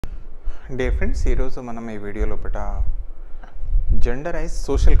Dear friends, ఈ రోజు మనం ఈ వీడియో లోపల జెండరైజ్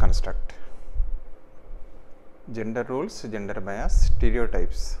social construct, gender roles, gender bias,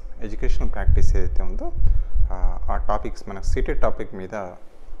 stereotypes, educational practice ఏదైతే ఉందో ఆ టాపిక్స్ మనకు సీటెడ్ టాపిక్ మీద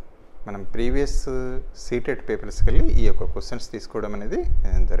మనం ప్రీవియస్ సీటెడ్ పేపర్స్కి వెళ్ళి ఈ యొక్క క్వశ్చన్స్ తీసుకోవడం అనేది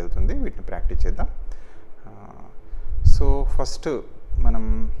జరుగుతుంది. వీటిని ప్రాక్టీస్ చేద్దాం. సో ఫస్ట్ మనం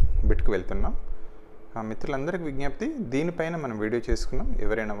బిట్కి వెళ్తున్నాం. మిత్రులందరికీ విజ్ఞప్తి, దీనిపైన మనం వీడియో చేసుకున్నాం.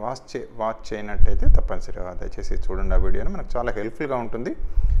 ఎవరైనా వాచ్ చేయనట్టయితే తప్పనిసరిగా దయచేసి చూడండి. ఆ వీడియోని మనకు చాలా హెల్ప్ఫుల్గా ఉంటుంది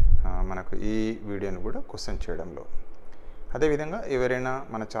మనకు ఈ వీడియోని కూడా క్వశ్చన్ చేయడంలో. అదేవిధంగా ఎవరైనా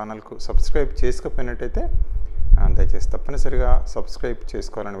మన ఛానల్కు సబ్స్క్రైబ్ చేసుకోకపోయినట్టయితే దయచేసి తప్పనిసరిగా సబ్స్క్రైబ్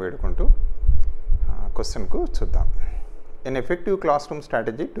చేసుకోవాలని వేడుకుంటూ క్వశ్చన్కు చూద్దాం. An effective class room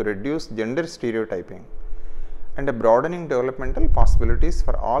strategy to reduce gender stereotyping and broadening developmental possibilities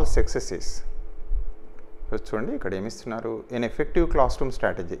for all successes. చూడండి ఇక్కడ ఏమిస్తున్నారు, an effective class room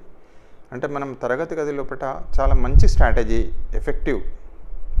strategy అంటే మనం తరగతి గది లోపల చాలా మంచి స్ట్రాటజీ, ఎఫెక్టివ్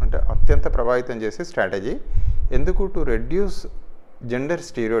అంటే అత్యంత ప్రభావితం చేసే స్ట్రాటజీ. ఎందుకు? టు రెడ్యూస్ జెండర్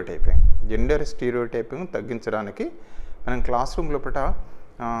స్టీరియోటైపింగ్ తగ్గించడానికి మనం క్లాస్ రూమ్ లోపల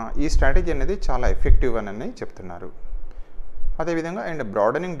ఈ స్ట్రాటజీ అనేది చాలా ఎఫెక్టివ్ అని చెప్తున్నారు. అదేవిధంగా and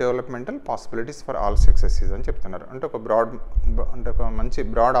broadening developmental possibilities for all successes అని చెప్తున్నారు. అంటే ఒక మంచి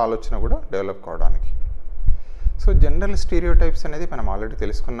బ్రాడ్ ఆలోచన కూడా డెవలప్ కావడానికి. సో జెండర్ స్టీరియోటైప్స్ అనేది మనం ఆల్రెడీ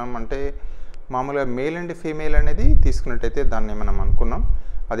తెలుసుకున్నాం. అంటే మామూలుగా మేల్ అండ్ ఫీమేల్ అనేది తీసుకున్నట్టయితే దాన్ని మనం అనుకున్నాం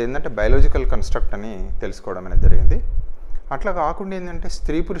అది ఏంటంటే బయాలజికల్ కన్స్ట్రక్ట్ అని తెలుసుకోవడం అనేది జరిగింది. అట్లా కాకుండా ఏంటంటే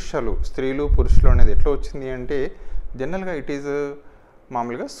స్త్రీలు పురుషులు అనేది ఎట్లా వచ్చింది అంటే జనరల్గా ఇట్ ఈజ్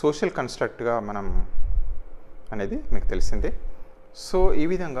మామూలుగా సోషల్ కన్స్ట్రక్ట్గా మనం అనేది మీకు తెలిసిందే. సో ఈ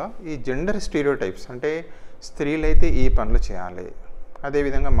విధంగా ఈ జెండర్ స్టీరియోటైప్స్ అంటే స్త్రీలైతే ఈ పనులు చేయాలి,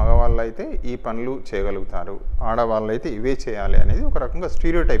 అదేవిధంగా మగవాళ్ళు అయితే ఈ పనులు చేయగలుగుతారు, ఆడవాళ్ళు అయితే ఇవే చేయాలి అనేది ఒక రకంగా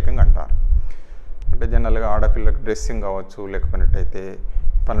స్టీరియోటైపింగ్ అంటారు. అంటే జనరల్గా ఆడపిల్లకి డ్రెస్సింగ్ కావచ్చు, లేకపోయినట్టయితే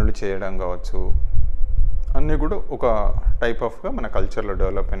పనులు చేయడం కావచ్చు, అన్నీ కూడా ఒక టైప్ ఆఫ్గా మన కల్చర్లో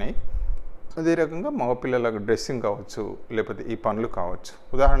డెవలప్ అయినాయి. అదే రకంగా మగపిల్లలకు డ్రెస్సింగ్ కావచ్చు, లేకపోతే ఈ పనులు కావచ్చు.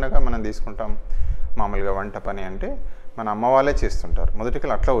 ఉదాహరణగా మనం తీసుకుంటాం, మామూలుగా వంట పని అంటే మన అమ్మ వాళ్ళే చేస్తుంటారు,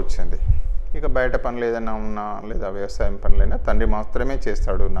 మొదటికి అట్లా వచ్చింది. ఇక బయట పనులు ఏదైనా ఉన్నా లేదా వ్యవసాయం పనులైనా తండ్రి మాత్రమే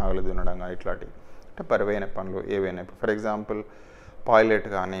చేస్తాడు, నాగలు దున్నడం ఇట్లాంటివి అంటే బరువైన పనులు ఏవైనా. ఫర్ ఎగ్జాంపుల్ పైలట్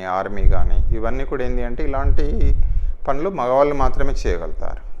కానీ ఆర్మీ కానీ ఇవన్నీ కూడా ఏంటి అంటే ఇలాంటి పనులు మగవాళ్ళు మాత్రమే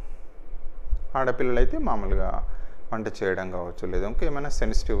చేయగలుగుతారు. ఆడపిల్లలు అయితే మామూలుగా వంట చేయడం కావచ్చు, లేదా ఇంకేమైనా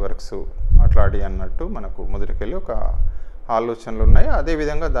సెన్సిటివ్ వర్క్స్ అట్లాంటివి అన్నట్టు మనకు మొదటికెళ్ళి ఒక ఆలోచనలు ఉన్నాయి.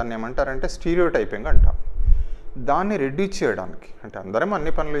 అదేవిధంగా దాన్ని ఏమంటారంటే స్టీరియోటైపింగ్ అంటాం. దాన్ని రెడ్యూస్ చేయడానికి అంటే అందరం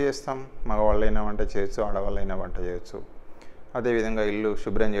అన్ని పనులు చేస్తాం, మగవాళ్ళైనా వంట చేయొచ్చు, ఆడవాళ్ళైనా వంట చేయొచ్చు. అదేవిధంగా ఇల్లు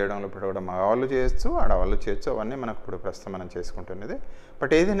శుభ్రం చేయడంలో ఇప్పుడు కూడా మగవాళ్ళు చేయొచ్చు, ఆడవాళ్ళు చేయొచ్చు. అవన్నీ మనకు ఇప్పుడు ప్రస్తుతం మనం చేసుకుంటున్నది.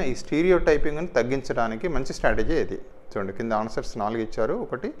 బట్ ఏదైనా ఈ స్టీరియోటైపింగ్ని తగ్గించడానికి మంచి స్ట్రాటజీ ఏది? చూడండి, కింద ఆన్సర్స్ 4 ఇచ్చారు.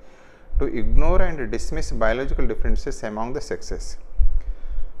 ఒకటి, to ignore and dismiss biological differences among the sexes.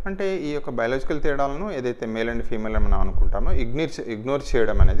 అంటే ఈ యొక్క బయాలజికల్ తేడాలను ఏదైతే మేల్ అండ్ ఫీమేల్ అని మనం అనుకుంటామో ఇగ్నోర్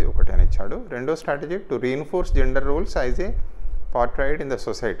చేయడం అనేది ఒకటి అని ఇచ్చాడు. రెండో strategy, to reinforce gender roles as a పార్ట్రైడ్ in the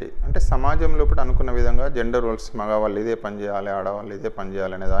society. అంటే సమాజం లోపల అనుకున్న విధంగా జెండర్ రోల్స్ మగవాళ్ళు ఇదే పని చేయాలి, ఆడవాళ్ళు ఇదే పని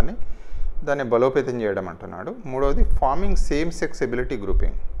చేయాలి అనే దాన్ని బలోపేతం చేయడం అంటున్నాడు. మూడవది, farming same sex ability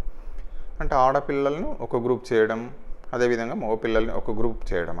grouping. అంటే ఆడపిల్లలను ఒక గ్రూప్ చేయడం, అదేవిధంగా మగపిల్లల్ని ఒక గ్రూప్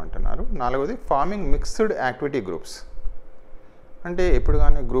చేయడం అంటున్నారు. నాలుగవది, ఫార్మింగ్ మిక్స్డ్ యాక్టివిటీ గ్రూప్స్. అంటే ఎప్పుడు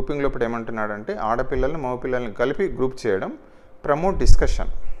కానీ గ్రూపింగ్ లోపల ఏమంటున్నాడంటే ఆడపిల్లలను మగపిల్లల్ని కలిపి గ్రూప్ చేయడం, ప్రమోట్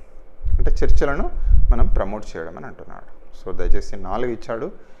డిస్కషన్ అంటే చర్చలను మనం ప్రమోట్ చేయడం అని అంటున్నాడు. సో దయచేసి 4 ఇచ్చాడు.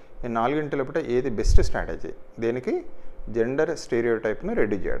 ఈ 4 లోపల ఏది బెస్ట్ స్ట్రాటజీ దేనికి? జెండర్ స్టీరియోటైప్ను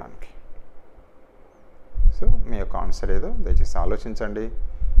రెడ్యూస్ చేయడానికి. సో మీ యొక్క ఆన్సర్ ఏదో దయచేసి ఆలోచించండి,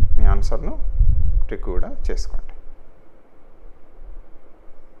 మీ ఆన్సర్ను ట్రిక్ కూడా చేసుకోండి.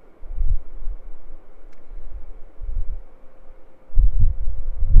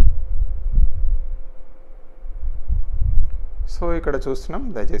 సో ఇక్కడ చూస్తున్నాం,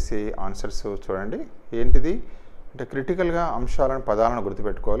 దయచేసి ఆన్సర్స్ చూడండి. ఏంటిది అంటే క్రిటికల్గా అంశాలను పదాలను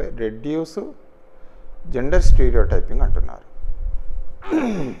గుర్తుపెట్టుకోవాలి. రెడ్యూస్ జెండర్ స్టీరియోటైపింగ్ అంటున్నారు.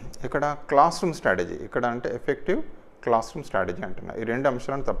 ఇక్కడ క్లాస్ రూమ్ స్ట్రాటజీ, ఇక్కడ అంటే ఎఫెక్టివ్ క్లాస్ రూమ్ స్ట్రాటజీ అంటున్నారు. ఈ 2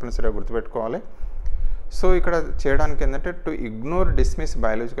 అంశాలను తప్పనిసరిగా గుర్తుపెట్టుకోవాలి. సో ఇక్కడ చేయడానికి ఏంటంటే to ignore dismiss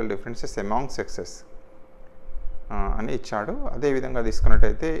biological differences among sexes అని ఇచ్చాడు. అదేవిధంగా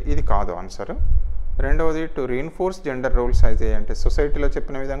తీసుకున్నట్టయితే ఇది కాదు ఆన్సర్. రెండవది, టు రీఇన్ఫోర్స్ జెండర్ రోల్స్ అయితే అంటే సొసైటీలో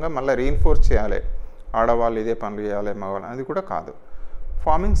చెప్పిన విధంగా మళ్ళీ రీఇన్ఫోర్స్ చేయాలి, ఆడవాళ్ళు ఇదే పనులు చేయాలి, మగవాళ్ళు, అది కూడా కాదు.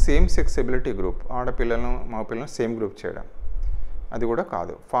 Farming same sex ability group, ఆడపిల్లలను మగపిల్లలను సేమ్ గ్రూప్ చేయడం, అది కూడా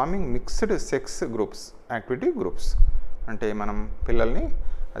కాదు. Farming mixed sex groups activity groups అంటే మనం పిల్లల్ని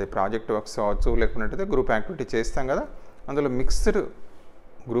అది ప్రాజెక్ట్ వర్క్స్ అవ్వచ్చు, లేకపోతే గ్రూప్ యాక్టివిటీ చేస్తాం కదా, అందులో మిక్స్డ్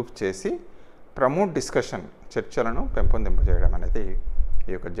గ్రూప్ చేసి ప్రమోట్ డిస్కషన్, చర్చలను పెంపొందింపజేయడం అనేది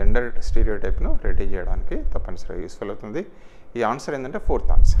ఈ యొక్క జెండర్ స్టీరియోటైప్ను రెడీ చేయడానికి తప్పనిసరిగా యూస్ఫుల్ అవుతుంది. ఈ ఆన్సర్ ఏంటంటే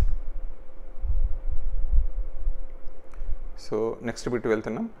 4th answer. So next bit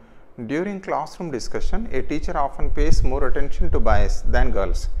వెళ్తున్నాం. During class room discussion A teacher often face more attention to boys than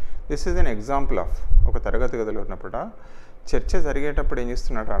girls. This is an example of, ఒక తరగతి గదిలో ఉన్నప్పుడు చర్చ జరిగేటప్పుడు ఏం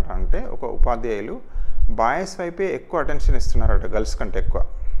చేస్తున్నారట అంటే ఒక ఉపాధ్యాయులు బాయ్స్ వైపే ఎక్కువ అటెన్షన్ ఇస్తున్నారట గర్ల్స్ కంటే ఎక్కువ.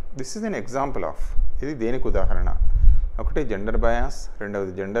 This is an example of, ఇది దేనికి ఉదాహరణ? ఒకటి జెండర్ బయాస్,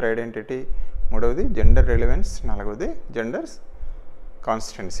 రెండవది జెండర్ ఐడెంటిటీ, మూడవది జెండర్ రిలవెన్స్, నాలుగవది జెండర్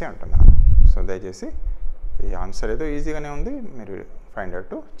కాన్స్టెన్సీ అంటున్నారు. సో దయచేసి ఈ ఆన్సర్ ఏదో ఈజీగానే ఉంది, మీరు ఫైండ్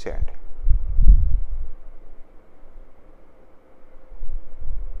అవుట్ చేయండి.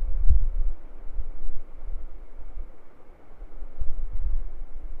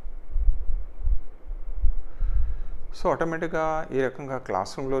 సో ఆటోమేటిక్గా ఈ రకంగా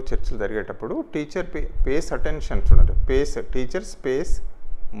క్లాస్ రూమ్లో చర్చలు జరిగేటప్పుడు టీచర్ పేస్ అటెన్షన్, చూడండి, teachers face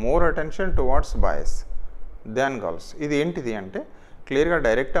more attention towards boys దాన్ గర్ల్స్. ఇది ఏంటిది అంటే క్లియర్గా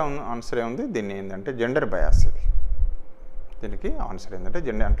డైరెక్ట్గా ఆన్సర్ ఏముంది, దీన్ని ఏంటంటే జెండర్ బయాస్. ఇది దీనికి ఆన్సర్ ఏంటంటే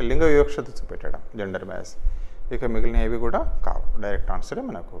జెండర్ అంటే లింగ వివక్షత చూపెట్టడం, జెండర్ బయాస్. ఇక మిగిలిన ఏవి కూడా కావు, డైరెక్ట్ ఆన్సరే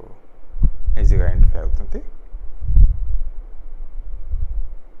మనకు ఈజీగా ఐడెంటిఫై అవుతుంది.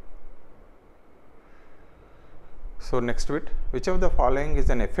 So next bit, which of the following is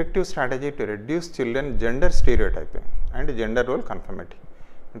an effective strategy to reduce children gender stereotyping and gender role conformity.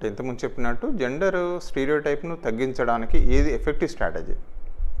 అంటే ఇంతకుముందు చెప్పినట్టు జెండర్ స్టీరియోటైప్ను తగ్గించడానికి ఏది ఎఫెక్టివ్ స్ట్రాటజీ,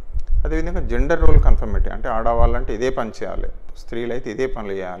 అదేవిధంగా జెండర్ రోల్ కన్ఫర్మిటీ అంటే ఆడవాళ్ళంటే ఇదే పని చేయాలి, స్త్రీలు అయితే ఇదే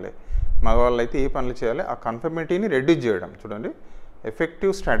పనులు చేయాలి, మగవాళ్ళు అయితే ఏ పనులు చేయాలి, ఆ కన్ఫర్మిటీని రెడ్యూస్ చేయడం. చూడండి,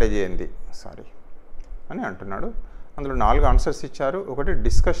 ఎఫెక్టివ్ స్ట్రాటజీ ఏంది అని అంటున్నాడు. అందులో 4 ఆన్సర్స్ ఇచ్చారు. ఒకటి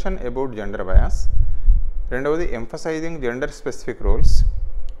డిస్కషన్ అబౌట్ జెండర్ బయాస్, రెండవది ఎంఫసైజింగ్ జెండర్ స్పెసిఫిక్ రోల్స్,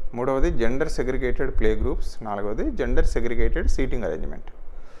 మూడవది జెండర్ సెగ్రిగేటెడ్ ప్లే గ్రూప్స్, నాలుగవది జెండర్ సెగ్రిగేటెడ్ సీటింగ్ అరేంజ్మెంట్.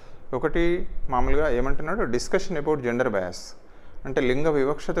 ఒకటి మామూలుగా ఏమంటున్నాడు, డిస్కషన్ అబౌట్ జెండర్ బయాస్ అంటే లింగ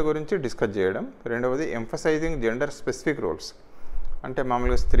వివక్షత గురించి డిస్కస్ చేయడం, రెండవది ఎంఫసైజింగ్ జెండర్ స్పెసిఫిక్ రోల్స్ అంటే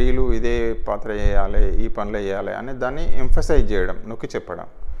మామూలుగా స్త్రీలు ఇదే పాత్ర చేయాలి, ఈ పనులు చేయాలి అనే దాన్ని ఎంఫసైజ్ చేయడం, నొక్కి చెప్పడం,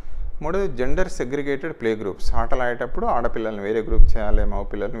 మూడవది జెండర్ సెగ్రిగేటెడ్ ప్లే గ్రూప్స్ ఆటలు ఆడేటప్పుడు ఆడపిల్లల్ని వేరే గ్రూప్ చేయాలి, మగ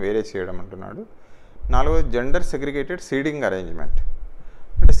పిల్లల్ని వేరే చేయడం అంటున్నాడు. నాలుగవది జెండర్ సెగ్రిగేటెడ్ సీటింగ్ అరేంజ్మెంట్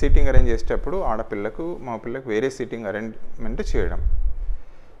అంటే సీటింగ్ అరేంజ్ చేసేటప్పుడు ఆడపిల్లకు మగపిల్లకు వేరే సీటింగ్ అరేంజ్మెంట్ చేయడం.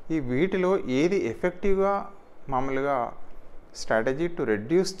 ఈ వీటిలో ఏది ఎఫెక్టివ్గా మామూలుగా strategy to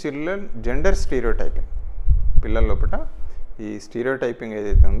reduce children gender stereotyping, పిల్లల లోపల ఈ స్టీరియోటైపింగ్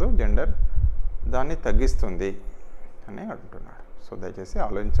ఏదైతే ఉందో జెండర్ దాన్ని తగ్గిస్తుంది అని అంటున్నాడు. సో దయచేసి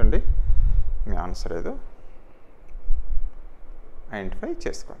ఆలోచించండి, మీ ఆన్సర్ ఏదో ఐడెంటిఫై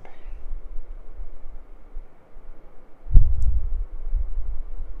చేసుకోండి.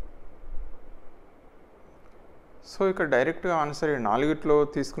 సో ఇక్కడ డైరెక్ట్గా ఆన్సర్ 4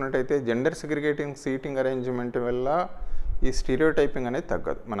 తీసుకున్నట్టయితే జెండర్ సెగ్రిగేటింగ్ సీటింగ్ అరేంజ్మెంట్ వల్ల ఈ స్టీరియోటైపింగ్ అనేది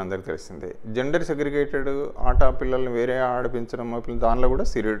తగ్గదు, మనందరికీ తెలిసిందే. జెండర్ సెగ్రిగేటెడ్ ఆట పిల్లల్ని వేరే ఆడిపించడం దానిలో కూడా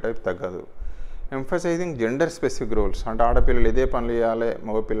స్టీరియోటైప్ తగ్గదు. ఎంఫసైజింగ్ జెండర్ స్పెసిఫిక్ రోల్స్ అంటే ఆడపిల్లలు ఇదే పనులు చేయాలి,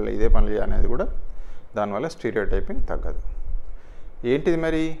 మగపిల్లలు ఇదే పనులు చేయాలి అనేది కూడా దానివల్ల స్టీరియోటైపింగ్ తగ్గదు. ఏంటిది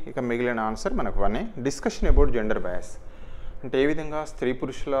మరి ఇక మిగిలిన ఆన్సర్ మనకు 1 డిస్కషన్ అబౌట్ జెండర్ బయాస్ అంటే ఏ విధంగా స్త్రీ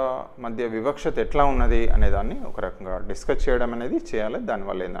పురుషుల మధ్య వివక్షత ఎట్లా ఉన్నది అనేదాన్ని ఒక రకంగా డిస్కస్ చేయడం అనేది చేయాలి.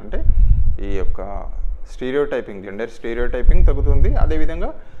 దానివల్ల ఏంటంటే ఈ యొక్క స్టీరియోటైపింగ్ జెండర్ స్టీరియోటైపింగ్ తగ్గుతుంది. అదేవిధంగా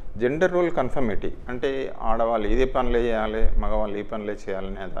జెండర్ రోల్ కన్ఫర్మిటీ అంటే ఆడవాళ్ళు ఇదే పనులే చేయాలి, మగవాళ్ళు ఈ పనులే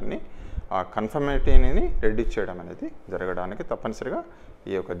చేయాలనే దాన్ని ఆ కన్ఫర్మిటీ అనేది రెడ్యూస్ చేయడం అనేది జరగడానికి తప్పనిసరిగా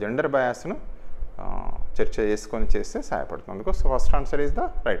ఈ యొక్క జెండర్ బయాస్ను చర్చ చేసుకొని చేస్తే సహాయపడుతుంది. అందుకు so first answer is the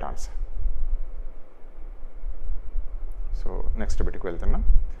right answer. So next బిట్కి వెళ్తున్నాం.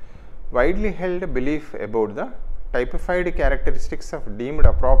 Widely held belief about the typified characteristics of deemed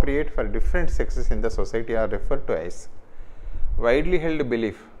appropriate for different sexes in the society are referred to as. Widely held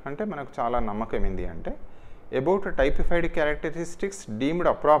belief అంటే మనకు చాలా నమ్మకం ఏంది అంటే about టైపిఫైడ్ characteristics deemed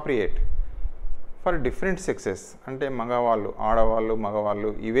appropriate for different sexes అంటే మగవాళ్ళు ఆడవాళ్ళు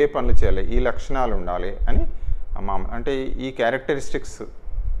మగవాళ్ళు ఇవే పనులు చేయాలి, ఈ లక్షణాలు ఉండాలి అని అంటే ఈ క్యారెక్టరిస్టిక్స్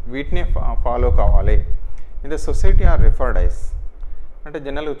వీటినే ఫాలో కావాలి. In the society are referred as అంటే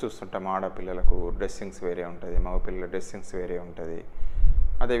జనరల్గా చూస్తుంటాం ఆడపిల్లలకు డ్రెస్సింగ్స్ వేరే ఉంటుంది, మగపిల్లల డ్రెస్సింగ్స్ వేరే ఉంటుంది.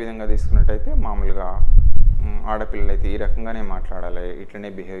 అదేవిధంగా తీసుకున్నట్టయితే మామూలుగా ఆడపిల్లలు అయితే ఈ రకంగానే మాట్లాడాలి, ఇట్లనే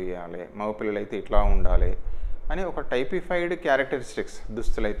బిహేవ్ చేయాలి, మగపిల్లలు అయితే ఇట్లా ఉండాలి అని ఒక టైపిఫైడ్ క్యారెక్టరిస్టిక్స్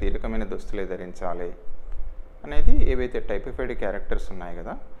దుస్తులు అయితే ఈ రకమైన దుస్తులే ధరించాలి అనేది ఏవైతే టైపిఫైడ్ క్యారెక్టర్స్ ఉన్నాయి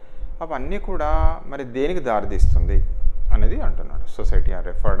కదా అవన్నీ కూడా మరి దేనికి దారితీస్తుంది అనేది అంటున్నాడు. సొసైటీ ఆర్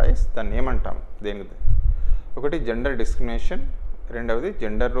రెఫర్డైజ్ దాన్ని ఏమంటాం, దేనికి? ఒకటి జెండర్ డిస్క్రిమినేషన్, రెండవది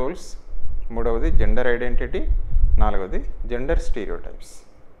జెండర్ రోల్స్, మూడవది జెండర్ ఐడెంటిటీ, నాలుగవది జెండర్ స్టీరియోటైప్స్.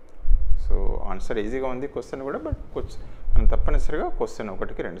 సో ఆన్సర్ ఈజీగా ఉంది క్వశ్చన్ కూడా, బట్ మనం తప్పనిసరిగా క్వశ్చన్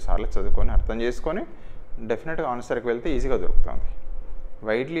ఒకటికి 2 సార్లు చదువుకొని అర్థం చేసుకొని డెఫినెట్గా ఆన్సర్కి వెళ్తే ఈజీగా దొరుకుతుంది.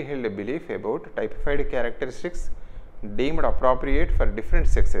 Widely held belief about టైపిఫైడ్ characteristics deemed appropriate for different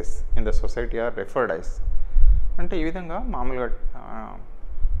sexes in the society are referred ice. అంటే ఈ విధంగా మామూలుగా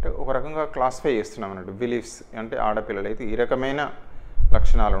అంటే ఒక రకంగా క్లాసిఫై చేస్తున్నాం అన్నట్టు. బిలీఫ్స్ అంటే ఆడపిల్లలు అయితే ఈ రకమైన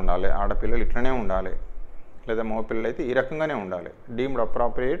లక్షణాలు ఉండాలి, ఆడపిల్లలు ఇట్లనే ఉండాలి, లేదా మగపిల్లలు అయితే ఈ రకంగానే ఉండాలి. Deemed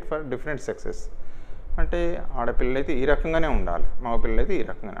appropriate for different sexes అంటే ఆడపిల్లలు అయితే ఈ రకంగానే ఉండాలి, మగపిల్లలు అయితే ఈ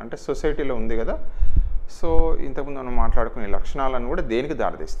రకంగానే, అంటే సొసైటీలో ఉంది కదా. సో ఇంతకుముందు మనం మాట్లాడుకునే లక్షణాలను కూడా దేనికి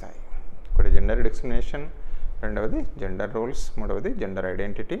దారితీస్తాయి? ఒకటి జెండర్ డిస్క్రిమినేషన్, రెండవది జెండర్ రోల్స్, మూడవది జెండర్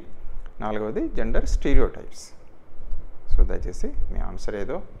ఐడెంటిటీ, నాలుగవది జెండర్ స్టీరియోటైప్స్. సో దయచేసి మీ ఆన్సర్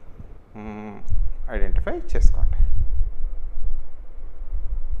ఏదో ఐడెంటిఫై చేసుకోండి.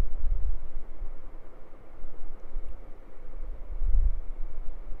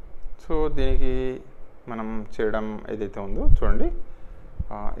 సో దీనికి మనం చేయడం ఏదైతే ఉందో చూడండి,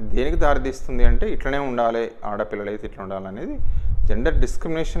 దేనికి దారితీస్తుంది అంటే ఇట్లనే ఉండాలి, ఆడపిల్లలు అయితే ఇట్లా ఉండాలి అనేది జెండర్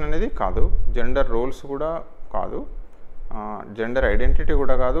డిస్క్రిమినేషన్ అనేది కాదు, జెండర్ రోల్స్ కూడా కాదు, జెండర్ ఐడెంటిటీ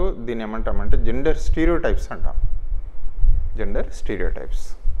కూడా కాదు. దీన్ని ఏమంటామంటే జెండర్ స్టీరియోటైప్స్ అంటాం. జెండర్ స్టీరియోటైప్స్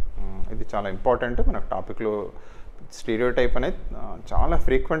ఇది చాలా ఇంపార్టెంట్ మనకు టాపిక్లో. స్టీరియోటైప్ అనేది చాలా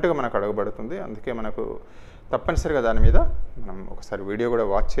ఫ్రీక్వెంట్గా మనకు అడగబడుతుంది, అందుకే మనకు తప్పనిసరిగా దాని మీద మనం ఒకసారి వీడియో కూడా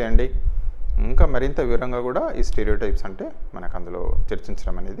వాచ్ చేయండి. ఇంకా మరింత వివరంగా కూడా ఈ స్టీరియోటైప్స్ అంటే మనకు అందులో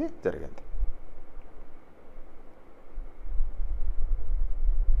చర్చించడం అనేది జరిగింది.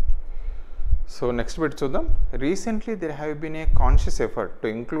 సో నెక్స్ట్ బిట్ చూద్దాం. Recently there have been a conscious effort to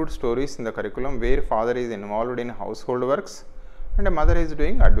include stories in the curriculum wear father is involved in house hold works and mother is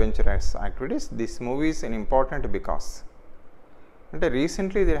doing adventurous activities. This movie is in important because అంటే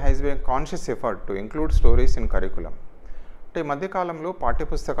recently there has been conscious effort to include stories in curriculum. అంటే మధ్యకాలంలో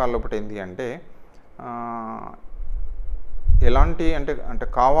పాఠ్యపుస్తకాల్లో ఒకటి ఏంటి అంటే ఎలాంటి అంటే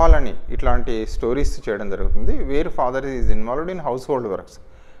కావాలని ఇట్లాంటి స్టోరీస్ చేయడం జరుగుతుంది. Wear father is involved in house hold works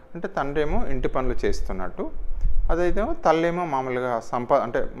అంటే తండ్రేమో ఇంటి పనులు చేస్తున్నట్టు, అదైతే తల్లేమో మామూలుగా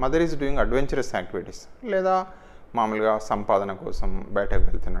అంటే mother is doing adventurous activities లేదా మామూలుగా సంపాదన కోసం బయటకు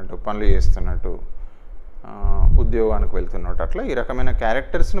వెళ్తున్నట్టు, పనులు చేస్తున్నట్టు, ఉద్యోగానికి వెళ్తున్నట్టు, అట్లా ఈ రకమైన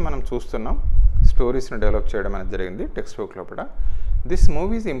క్యారెక్టర్స్ని మనం చూస్తున్నాం. స్టోరీస్ని డెవలప్ చేయడం అనేది జరిగింది టెక్స్ట్ బుక్ లోపల. This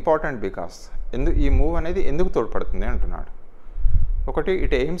movie is important because ఈ మూవ్ అనేది ఎందుకు తోడ్పడుతుంది అంటున్నాడు. ఒకటి,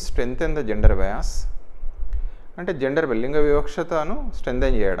 it AIIMS strengthen the gender bias అంటే జెండర్ లింగ వివక్షతను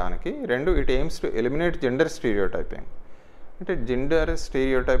స్ట్రెంగ్థెన్ చేయడానికి. రెండు, it AIIMS to eliminate gender stereotyping అంటే జెండర్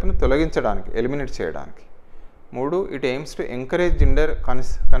స్టీరియోటైప్ను తొలగించడానికి, ఎలిమినేట్ చేయడానికి. మూడు, it AIIMS to encourage gender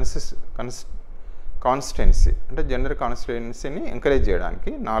constituency అంటే జెండర్ కాన్స్టెన్సీని ఎంకరేజ్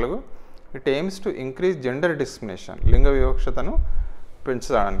చేయడానికి. నాలుగు, it AIIMS to increase gender discrimination లింగ వివక్షతను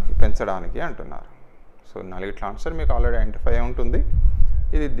పెంచడానికి అంటున్నారు. సో 4 ఆన్సర్ మీకు ఆల్రెడీ ఐడెంటిఫై అయి ఉంటుంది.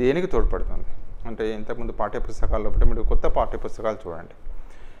 ఇది దేనికి తోడ్పడుతుంది అంటే ఇంతకుముందు పాఠ్యపుస్తకాల్లో మీరు కొత్త పాఠ్యపుస్తకాలు చూడండి.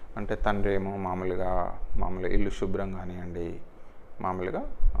 అంటే తండ్రి ఏమో మామూలుగా ఇల్లు శుభ్రం కానివ్వండి మామూలుగా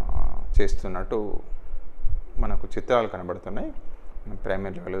చేస్తున్నట్టు మనకు చిత్రాలు కనబడుతున్నాయి.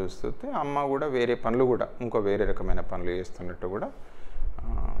 ప్రైమరీ లెవెల్ చూస్తే అమ్మ కూడా వేరే పనులు కూడా వేరే రకమైన పనులు చేస్తున్నట్టు కూడా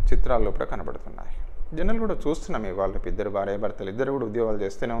చిత్రాల లోపల కనబడుతున్నాయి. జనరల్ కూడా చూస్తున్నాం ఇవాళ ఇద్దరు భార్యాభర్తలు ఇద్దరు కూడా ఉద్యోగాలు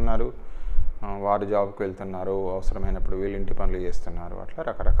చేస్తూనే ఉన్నారు, వారు జాబ్కి వెళ్తున్నారు, అవసరమైనప్పుడు వీళ్ళు ఇంటి పనులు చేస్తున్నారు, అట్లా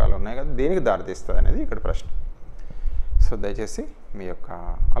రకరకాలు ఉన్నాయి కదా. దేనికి దారితీస్తుంది అనేది ఇక్కడ ప్రశ్న. సో దయచేసి మీ యొక్క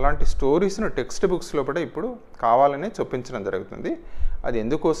అలాంటి స్టోరీస్ను టెక్స్ట్ బుక్స్ లోపల ఇప్పుడు కావాలనే చొప్పించడం జరుగుతుంది. అది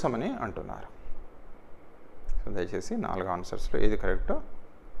ఎందుకోసమని అంటున్నారు. సో దయచేసి 4 ఆన్సర్స్లో ఏది కరెక్టో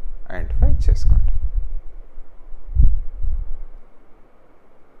ఐడెంటిఫై చేసుకోండి.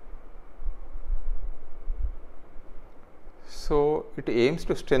 So it AIIMS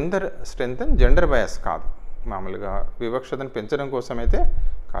to strengthen gender bias కాదు, మామూలుగా వివక్షతను పెంచడం కోసమైతే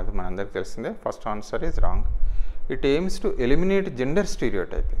కాదు, మనందరికీ తెలిసిందే. First answer is wrong. It AIIMS to eliminate gender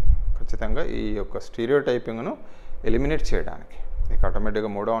stereotyping ఖచ్చితంగా ఈ యొక్క స్టీరియోటైపింగ్ను ఎలిమినేట్ చేయడానికి. ఇక ఆటోమేటిక్గా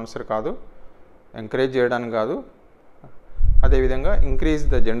 3వ ఆన్సర్ కాదు, ఎంకరేజ్ చేయడానికి కాదు, అదేవిధంగా ఇంక్రీజ్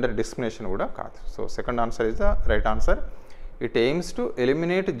ద జెండర్ డిస్క్రిమినేషన్ కూడా కాదు. So second answer is the right answer. It AIIMS to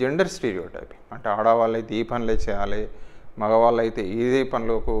eliminate gender stereotyping అంటే ఆడవాళ్ళు అయితే ఈ పనులే చేయాలి, మగవాళ్ళు అయితే ఇదే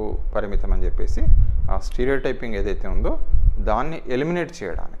పనులకు పరిమితం అని చెప్పేసి ఆ స్టీరియోటైపింగ్ ఏదైతే ఉందో దాన్ని ఎలిమినేట్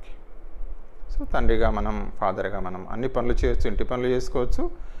చేయడానికి. సో తండ్రిగా మనం, ఫాదర్గా మనం అన్ని పనులు చేయొచ్చు, ఇంటి పనులు చేసుకోవచ్చు.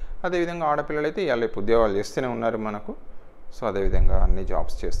 అదేవిధంగా ఆడపిల్లలు అయితే ఇవాళ ఉద్యోగాలు చేస్తూనే ఉన్నారు మనకు. సో అదేవిధంగా అన్ని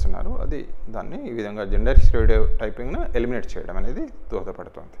జాబ్స్ చేస్తున్నారు. అది దాన్ని ఈ విధంగా జెండర్ స్టీరియో టైపింగ్ను ఎలిమినేట్ చేయడం అనేది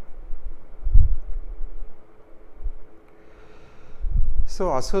దోహదపడుతుంది. So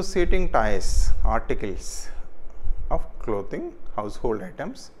associating toys, articles of clothing, household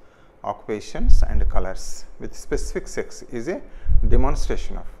items, occupations and colors with specific sex is a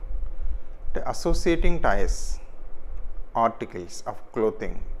demonstration of associating ties, articles of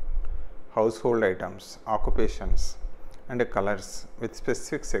clothing, household items, occupations and colors with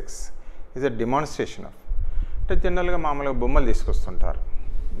specific sex is a demonstration of. అంటే జనరల్గా మామూలుగా బొమ్మలు తీసుకొస్తుంటారు.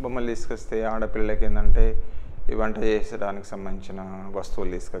 బొమ్మలు తీసుకొస్తే ఆడపిల్లలకి ఏంటంటే ఈ వంట చేసడానికి సంబంధించిన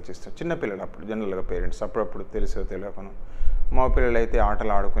వస్తువులు తీసుకొచ్చిస్తారు. చిన్నపిల్లలు అప్పుడు జనరల్గా పేరెంట్స్ అప్పుడప్పుడు తెలుసో తెలియకను మగపిల్లలు అయితే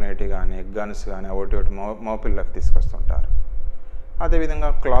ఆటలు ఆడుకునేవి కానీ గన్స్ కానీ ఒకటి ఒకటి మగపిల్లలకు తీసుకొస్తుంటారు. అదేవిధంగా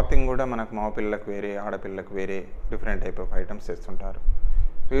క్లాతింగ్ కూడా మనకు మగపిల్లలకు వేరే ఆడపిల్లలకు వేరే డిఫరెంట్ టైప్ ఆఫ్ ఐటమ్స్ చేస్తుంటారు.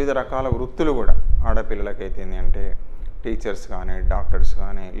 వివిధ రకాల వృత్తులు కూడా ఆడపిల్లలకి అయితే అంటే టీచర్స్ కానీ డాక్టర్స్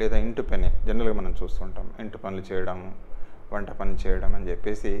కానీ లేదా ఇంటి పని జనరల్గా మనం చూస్తుంటాం. ఇంటి పనులు చేయడము, వంట పని చేయడం అని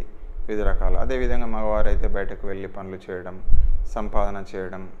చెప్పేసి వివిధ రకాలు. అదేవిధంగా మగవారు అయితే బయటకు వెళ్ళి పనులు చేయడం, సంపాదన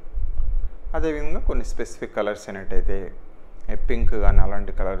చేయడం. అదేవిధంగా కొన్ని స్పెసిఫిక్ కలర్స్ అనేటైతే పింక్ కానీ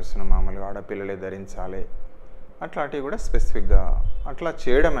అలాంటి కలర్స్ను మామూలుగా ఆడపిల్లలే ధరించాలి, అట్లాంటివి కూడా స్పెసిఫిక్గా అట్లా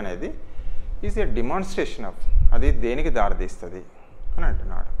చేయడం అనేది ఈజ్ ఏ డిమాన్స్ట్రేషన్ ఆఫ్, అది దేనికి దారితీస్తుంది అని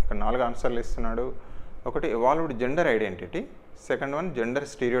అంటున్నాడు. ఇక్కడ 4 ఆన్సర్లు ఇస్తున్నాడు. ఒకటి evolved gender identity, second one gender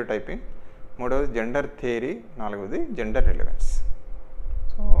stereo typing, మూడవది జెండర్ థియరీ, నాలుగవది gender relevance.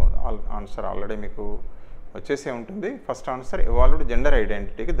 So answer already మీకు వచ్చేసే ఉంటుంది. ఫస్ట్ ఆన్సర్ ఎవాల్వ్డ్ జెండర్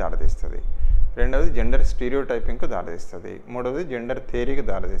ఐడెంటిటీకి దారితీస్తుంది, రెండవది జెండర్ స్టీరియో టైపింగ్కి దారితీస్తుంది, మూడవది జెండర్ థియరీకి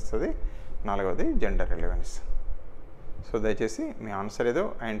దారితీస్తుంది, నాలుగవది జెండర్ రిలవెన్స్. సో దయచేసి మీ ఆన్సర్ ఏదో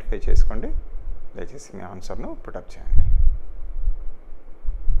ఐడెంటిఫై చేసుకోండి. దయచేసి మీ ఆన్సర్ను పుటప్ చేయండి.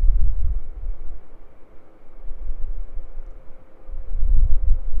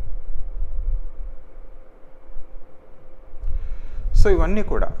 సో ఇవన్నీ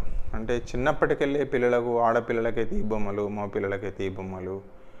కూడా అంటే చిన్నప్పటికెళ్ళే పిల్లలకు, ఆడపిల్లలకైతే ఈ బొమ్మలు, మగ పిల్లలకైతే ఈ బొమ్మలు.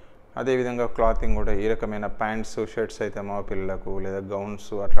 అదేవిధంగా క్లాతింగ్ కూడా ఈ రకమైన ప్యాంట్స్, షర్ట్స్ అయితే మగ పిల్లలకు, లేదా గౌన్స్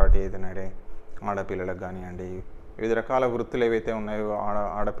అట్లాంటివి ఏదైనా ఆడపిల్లలకు కానివ్వండి. వివిధ రకాల వృత్తులు ఏవైతే ఉన్నాయో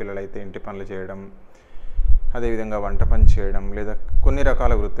ఆడపిల్లలు అయితే ఇంటి పనులు చేయడం, అదేవిధంగా వంట పని చేయడం, లేదా కొన్ని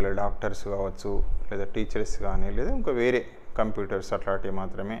రకాల వృత్తులు డాక్టర్స్ కావచ్చు, లేదా టీచర్స్ కానీ, లేదా ఇంకా వేరే కంప్యూటర్స్ అట్లాంటివి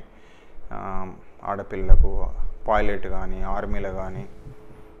మాత్రమే ఆడపిల్లలకు. పైలట్ కానీ, ఆర్మీలో కానీ,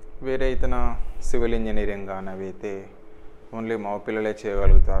 వేరే ఇతన సివిల్ ఇంజనీరింగ్ కానీ అవి అయితే ఓన్లీ మగపిల్లలే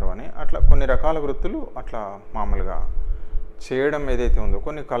చేయగలుగుతారు అని అట్లా కొన్ని రకాల వృత్తులు అట్లా మామూలుగా చేయడం ఏదైతే ఉందో.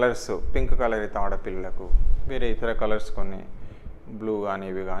 కొన్ని కలర్స్, పింక్ కలర్ అయితే ఆడపిల్లలకు, వేరే ఇతర కలర్స్ కొన్ని బ్లూ కానీ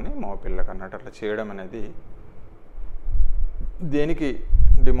ఇవి కానీ మగపిల్లలకు అన్నట్టు అట్లా చేయడం అనేది దేనికి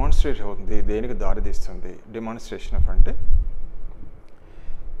డిమాన్స్ట్రేట్ అవుతుంది, దేనికి దారితీస్తుంది? డిమాన్స్ట్రేషన్ ఆఫ్ అంటే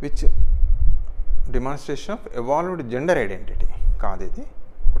which demonstration of evolved gender identity కాదు ఇది,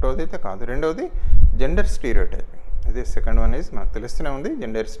 ఒకటోది అయితే కాదు. రెండవది జెండర్ స్టీరియో టైపింగ్, ఇది సెకండ్ వన్ ఈజ్ మనకు తెలుస్తూనే ఉంది,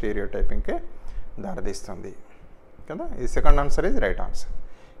 జెండర్ స్టీరియో టైపింగ్కే దారితీస్తుంది కదా. ఈ second answer is right answer.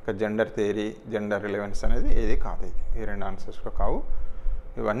 ఇక జెండర్ థియరీ, జెండర్ రిలవెన్స్ అనేది ఏది కాదు, ఇది ఈ రెండు ఆన్సర్స్ కావు.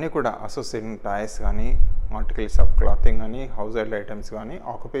 ఇవన్నీ కూడా అసోసియేటింగ్ టాయ్స్ కానీ, ఆర్టికల్స్ ఆఫ్ క్లాతింగ్ కానీ, హౌస్ హోల్డ్ ఐటమ్స్ కానీ,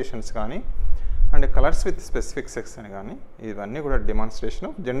 ఆక్యుపేషన్స్ కానీ and colours with specific sex అని కానీ, ఇవన్నీ కూడా డిమాన్స్ట్రేషన్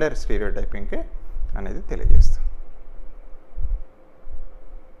ఆఫ్ జెండర్ స్టీరియో టైపింగ్కే అనేది తెలియజేస్తుంది.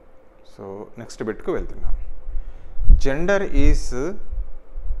 సో నెక్స్ట్ బిట్కు వెళ్తున్నాం. జెండర్ ఈజ్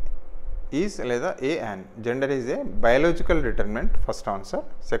లేదా an. Gender is a biological determinant, first answer.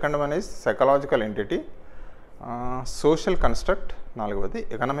 Second one is psychological entity, social construct, నాలుగవది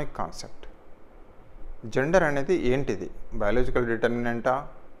ఎకనామిక్ కాన్సెప్ట్. జెండర్ అనేది ఏంటిది? బయాలజికల్ డిటర్మినెంటా,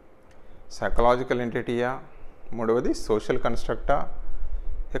 సైకలాజికల్ ఎంటిటీయా, మూడవది సోషల్ కన్స్ట్రక్టా,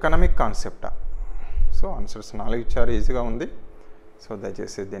 ఎకనామిక్ కాన్సెప్టా? సో ఆన్సర్స్ 4 ఇచ్చారు, ఈజీగా ఉంది. సో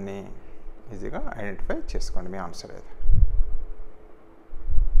దయచేసి దీన్ని ఈజీగా ఐడెంటిఫై చేసుకోండి మీ ఆన్సర్ ఏది.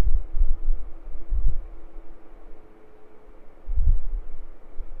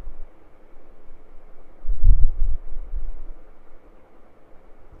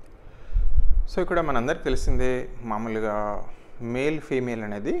 సో ఇక్కడ మనందరికి తెలిసిందే, మామూలుగా మేల్ ఫీమేల్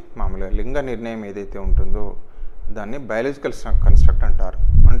అనేది మామూలుగా లింగ నిర్ణయం ఏదైతే ఉంటుందో దాన్ని బయాలజికల్ కన్స్ట్రక్ట్ అంటారు.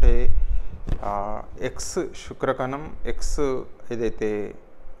 అంటే ఎక్స్ శుక్రకణం, ఎక్స్ ఏదైతే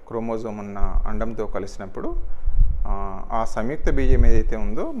క్రోమోజోమ్ ఉన్న అండంతో కలిసినప్పుడు ఆ సంయుక్త బీజం ఏదైతే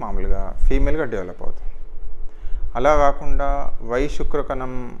ఉందో మామూలుగా ఫీమేల్గా డెవలప్ అవుతుంది. అలా కాకుండా వై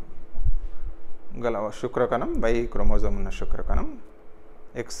శుక్రకణం గల శుక్రకణం, వై క్రోమోజోమ్ ఉన్న శుక్రకణం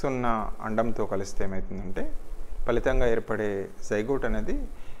ఎక్స్ ఉన్న అండంతో కలిస్తే ఏమవుతుందంటే ఫలితంగా ఏర్పడే జైగోట్ అనేది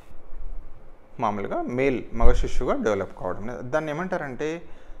మామూలుగా మగ శిశువుగా డెవలప్ కావడం. దాన్ని ఏమంటారంటే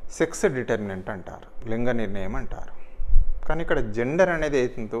సెక్స్ డిటర్మినెంట్ అంటారు, లింగ నిర్ణయం అంటారు. కానీ ఇక్కడ జెండర్ అనేది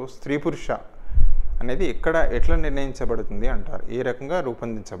ఏతుందో స్త్రీ పురుష అనేది ఎట్లా నిర్ణయించబడుతుంది అంటారు, ఏ రకంగా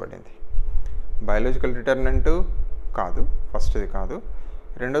రూపొందించబడింది. బయాలజికల్ డిటర్మినెంట్ కాదు, ఫస్ట్ది కాదు.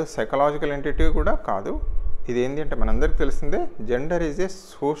 రెండోది సైకలాజికల్ ఎంటిటీ కూడా కాదు. ఇది ఏంటి అంటే మనందరికీ తెలిసిందే, gender is a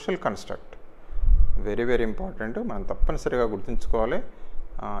social construct. Very very important, మనం తప్పనిసరిగా గుర్తుంచుకోవాలి.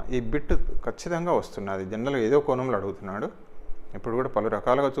 ఈ బిట్ ఖచ్చితంగా వస్తున్నది, జనరల్గా ఏదో కోణంలో అడుగుతున్నాడు. ఇప్పుడు కూడా పలు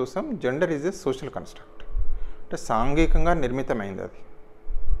రకాలుగా చూసాం. Gender is a social construct అంటే సాంఘికంగా నిర్మితమైంది అది,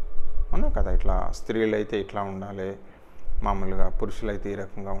 అవునా కదా. ఇట్లా స్త్రీలు అయితే ఇట్లా ఉండాలి, మామూలుగా పురుషులైతే ఈ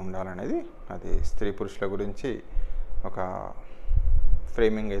రకంగా ఉండాలనేది అది స్త్రీ పురుషుల గురించి ఒక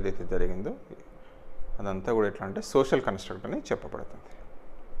ఫ్రేమింగ్ ఏదైతే జరిగిందో అదంతా కూడా ఎట్లా అంటే సోషల్ కన్స్ట్రక్ట్ అని చెప్పబడుతుంది.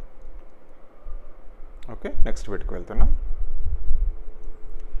 ఓకే, నెక్స్ట్ బిట్కి వెళ్తున్నాం.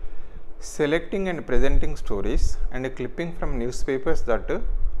 Selecting and presenting stories and clipping from news papers that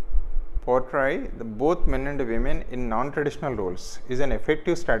portray both men and women in non-traditional roles is an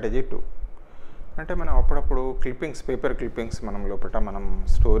effective strategy too. అంటే మనం అప్పుడప్పుడు పేపర్ క్లిప్పింగ్స్ మనం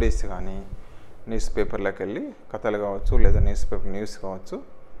స్టోరీస్ కానీ న్యూస్ పేపర్లోకి వెళ్ళి కథలు కావచ్చు లేదా న్యూస్ కావచ్చు,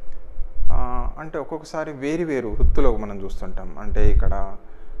 అంటే ఒక్కొక్కసారి వేరు వృత్తులో మనం చూస్తుంటాం. అంటే ఇక్కడ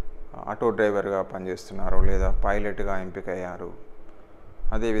ఆటో డ్రైవర్గా పనిచేస్తున్నారు లేదా పైలట్గా ఎంపికయ్యారు,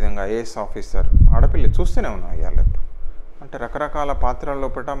 అదేవిధంగా ఐఏఎస్ ఆఫీసర్, ఆడపిల్ల చూస్తూనే ఉన్నాం ఇవాళ. అంటే రకరకాల పాత్రల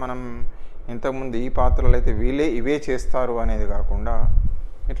లోపల మనం ఇంతకుముందు ఈ పాత్రలు అయితే ఇవే చేస్తారు అనేది కాకుండా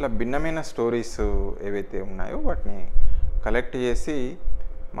ఇట్లా భిన్నమైన స్టోరీస్ ఏవైతే ఉన్నాయో వాటిని కలెక్ట్ చేసి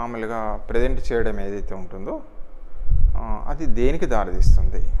మామూలుగా ప్రజెంట్ చేయడం ఏదైతే ఉంటుందో అది దేనికి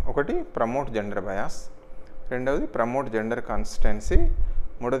దారితీస్తుంది. ఒకటి ప్రమోట్ జెండర్ బయాస్, రెండవది ప్రమోట్ జెండర్ కన్సిస్టెన్సీ,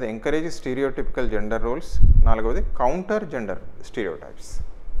 మూడవది ఎంకరేజ్ స్టీరియోటిపికల్ జెండర్ రోల్స్, నాలుగవది కౌంటర్ జెండర్ స్టీరియోటైప్స్.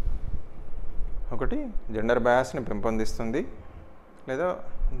 ఒకటి జెండర్ బయాస్ని పెంపొందిస్తుంది లేదా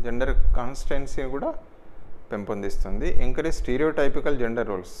జెండర్ కాన్స్టెన్సీని కూడా పెంపొందిస్తుంది. Encourage stereotypical gender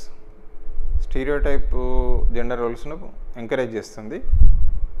roles, stereotype gender రోల్స్ను encourage చేస్తుంది.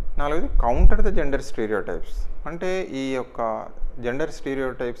 నాలుగవది కౌంటర్ ద జెండర్ స్టీరియోటైప్స్, అంటే ఈ యొక్క జెండర్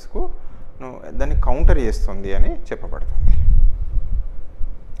స్టీరియోటైప్స్కు దాన్ని కౌంటర్ చేస్తుంది అని చెప్పబడుతుంది.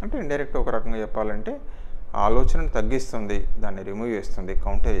 అంటే ఇండైరెక్ట్ ఒక రకంగా చెప్పాలంటే ఆలోచనను తగ్గిస్తుంది, దాన్ని రిమూవ్ చేస్తుంది,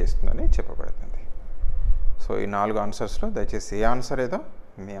 కౌంటర్ చేస్తుందని చెప్పబడుతుంది. సో ఈ 4 ఆన్సర్స్లో దయచేసి ఏ ఆన్సర్ ఏదో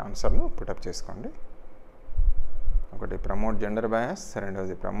మీ ఆన్సర్ను పుటప్ చేసుకోండి. ఒకటి ప్రమోట్ జెండర్ బయాస్,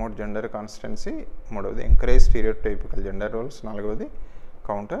 రెండవది ప్రమోట్ జెండర్ కాన్స్టెన్సీ, మూడవది ఎంకరేజ్ స్టీరియోటైపికల్ జెండర్ రోల్స్, నాలుగవది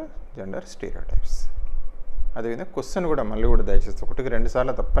కౌంటర్ జెండర్ స్టీరియోటైప్స్. అదేవిధంగా క్వశ్చన్ కూడా మళ్ళీ దయచేసి 1-2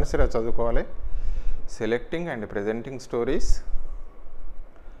 సార్లు తప్పనిసరిగా చదువుకోవాలి. Selecting and presenting stories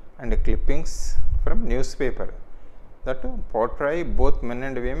and clippings from news paper that portray both men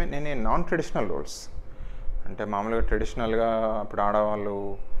and women in a non traditional roles. అంటే మామూలుగా ట్రెడిషనల్గా ఇప్పుడు ఆడవాళ్ళు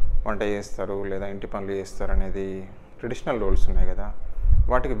వంట చేస్తారు లేదా ఇంటి పనులు చేస్తారు అనేది ట్రెడిషనల్ రోల్స్ ఉన్నాయి కదా,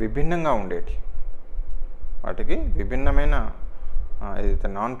 వాటికి విభిన్నంగా ఉండేటి, వాటికి విభిన్నమైన ఏదైతే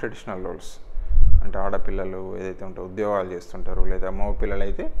నాన్ ట్రెడిషనల్ రోల్స్ అంటే ఆడపిల్లలు ఏదైతే ఉంటారో ఉద్యోగాలు చేస్తుంటారు లేదా మగ పిల్లలు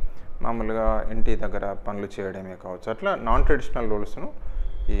అయితే మామూలుగా ఇంటి దగ్గర పనులు చేయడమే కావచ్చు, అట్లా నాన్ ట్రెడిషనల్ రోల్స్ను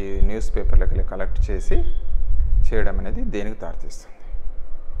ఈ న్యూస్ పేపర్లోకి వెళ్ళి కలెక్ట్ చేసి చేయడం అనేది దేనికి దారితీస్తుంది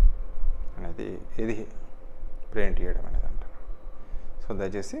అనేది ఇది ప్రింట్ చేయడం అనేది అంటారు. సో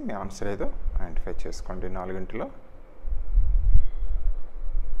దయచేసి మీ ఆన్సర్ ఏదో ఐడెంటిఫై చేసుకోండి 4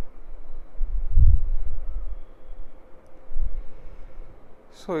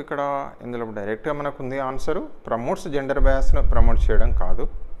 సో ఇక్కడ ఇందులో డైరెక్ట్గా మనకు ఉంది ఆన్సరు. ప్రమోట్స్ జెండర్ బయాస్ను ప్రమోట్ చేయడం కాదు,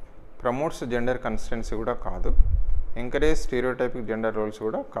 ప్రమోట్స్ జెండర్ కన్సిస్టెన్సీ కూడా కాదు, ఎంకరేజ్ స్టీరియోటైపిక్ జెండర్ రోల్స్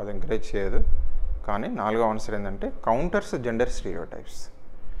కూడా కాదు, ఎంకరేజ్ చేయదు. కానీ 4వ ఆన్సర్ ఏంటంటే కౌంటర్స్ జెండర్ స్టీరియోటైప్స్,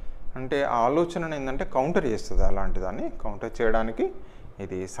 అంటే ఆలోచనను ఏంటంటే కౌంటర్ చేస్తుంది, అలాంటి దాన్ని కౌంటర్ చేయడానికి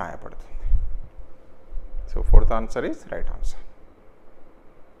ఇది సహాయపడుతుంది. So 4th answer is right answer.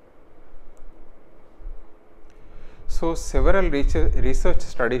 So several research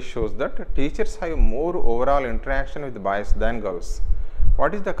studies shows that teachers have more overall interaction with boys than girls.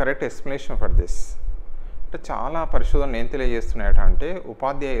 What is the correct explanation for this? అంటే చాలా పరిశోధనలు ఏం తెలియజేస్తున్నాయట అంటే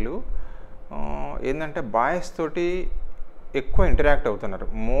ఉపాధ్యాయులు ఏంటంటే బాయ్స్ తోటి ఎక్కువ ఇంటరాక్ట్ అవుతున్నారు,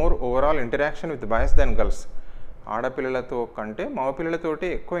 more overall interaction with boys then girls. ఆడపిల్లలతో కంటే మగపిల్లలతోటి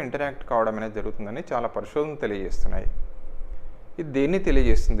ఎక్కువ ఇంటరాక్ట్ కావడం అనేది జరుగుతుందని చాలా పరిశోధనలు తెలియజేస్తున్నాయి. ఇది దేన్ని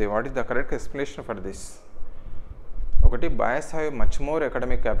తెలియజేస్తుంది? What is the correct explanation for this? ఒకటి, boys have much more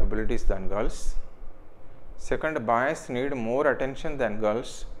academic capabilities than girls. Second, boys need more attention than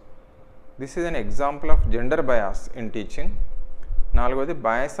girls. This is an example of gender bias in teaching. నాలుగోది,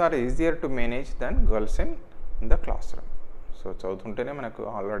 boys are easier to manage than girls in the class room. So చదువుతుంటేనే మనకు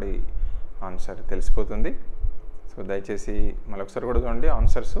already answer తెలిసిపోతుంది. So దయచేసి మరొకసారి కూడా చూడండి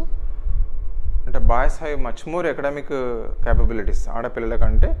answers. అంటే boys have much more academic capabilities. ఆడపిల్లల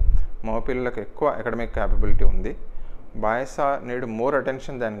కంటే మగపిల్లలకు ఎక్కువ అకాడమిక్ క్యాపబిలిటీ ఉంది. బాయ్స్ నీడ్ మోర్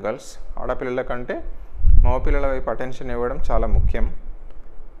అటెన్షన్ దాన్ గర్ల్స్. ఆడపిల్లల కంటే మగపిల్లల వైపు అటెన్షన్ ఇవ్వడం చాలా ముఖ్యం.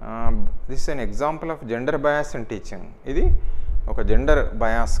 This is an example of gender bias in teaching. ఇది ఒక జెండర్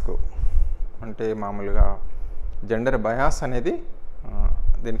బయాస్కు, అంటే మామూలుగా జెండర్ బయాస్ అనేది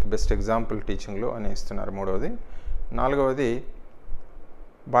దీనికి బెస్ట్ ఎగ్జాంపుల్ టీచింగ్లో అని ఇస్తున్నారు. మూడవది. నాలుగవది,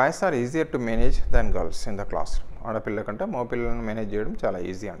 boys are easier to manage than girls in the class room. ఆడపిల్ల కంటే మగపిల్లలను మేనేజ్ చేయడం చాలా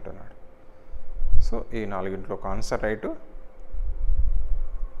ఈజీ అంటున్నాడు. సో ఈ నాలుగింట్లో ఒక ఆన్సర్ రైట్,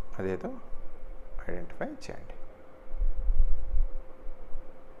 అదేదో ఐడెంటిఫై చేయండి.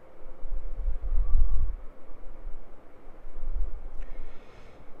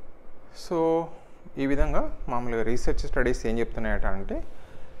 సో ఈ విధంగా మామూలుగా రీసెర్చ్ స్టడీస్ ఏం చెప్తున్నాయట అంటే,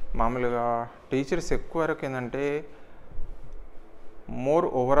 మామూలుగా టీచర్స్ ఎక్కువ వరకు ఏంటంటే more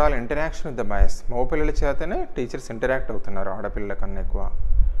overall interaction with the boys. మగపిల్లల చేతనే టీచర్స్ ఇంటరాక్ట్ అవుతున్నారు ఆడపిల్లల కన్నా ఎక్కువ.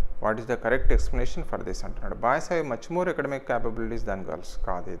 What is the correct explanation for this అంటున్నాడు. Boys have much more academic capabilities than girls.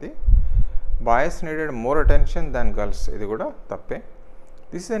 కాదు ఇది. బాయ్స్ నీడెడ్ మోర్ అటెన్షన్ దాన్ గర్ల్స్. ఇది కూడా తప్పే.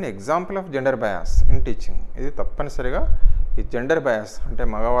 This is an example of gender bias in teaching. ఇది తప్పనిసరిగా ఈ జెండర్ బయాస్ అంటే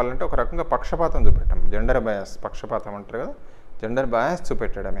మగవాళ్ళంటే ఒక రకంగా పక్షపాతం చూపెట్టడం. జెండర్ బయాస్ పక్షపాతం అంటారు కదా, జెండర్ బయాస్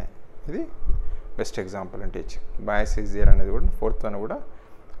చూపెట్టడమే. ఇది best example in teaching. Bias easier అనేది కూడా ఫోర్త్ వన్ కూడా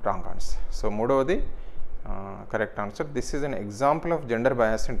రాంగ్ ఆన్సర్. సో మూడవది correct answer. This is an example of gender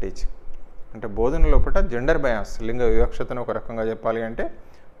bias in teaching. అంటే బోధన లోపల జెండర్ బయాస్, లింగ వివక్షతను ఒక రకంగా చెప్పాలి అంటే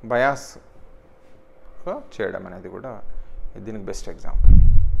బయాస్గా చేయడం అనేది కూడా దీనికి బెస్ట్ ఎగ్జాంపుల్.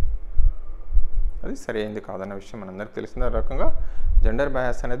 అది సరైనది కాదన్న విషయం మనందరికీ తెలిసిన రకంగా జెండర్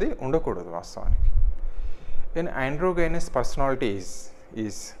బయాస్ అనేది ఉండకూడదు వాస్తవానికి. In ఆండ్రోగైనస్ personality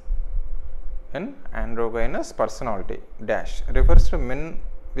is an androgynous personality dash refers to men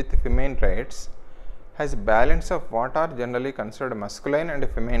with feminine traits, has balance of what are generally considered masculine and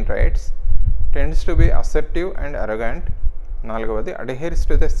feminine traits, tends to be assertive and arrogant. నాలుగవది, adheres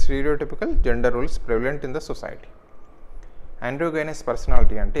to the stereotypical gender rules prevalent in the society. Androgynous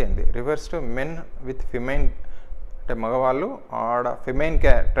personality అంటే ఏంది? Refers to men with ఫిమైన్, అంటే మగవాళ్ళు ఆడ ఫిమైన్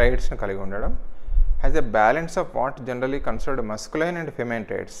ట్రైట్స్ని కలిగి ఉండడం. Has a balance of what generally considered masculine and ఫిమైన్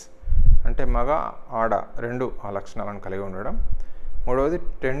ట్రైట్స్, అంటే మగ ఆడ రెండు ఆ లక్షణాలను కలిగి ఉండడం. మూడవది,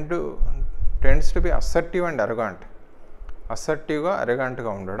 tends to be assertive and అరగాంట్, అసర్టివ్గా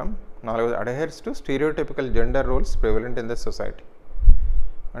అరగాంట్గా ఉండడం. నాలుగవది, అడహెర్స్ to stereotypical gender rules prevalent in the society,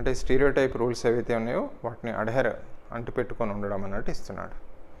 అంటే స్టీరియోటైప్ రూల్స్ ఏవైతే ఉన్నాయో వాటిని అంటిపెట్టుకొని ఉండడం అన్నట్టు ఇస్తున్నాడు.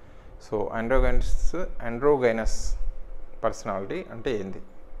 సో ఆండ్రోగైనస్ పర్సనాలిటీ అంటే ఏంది?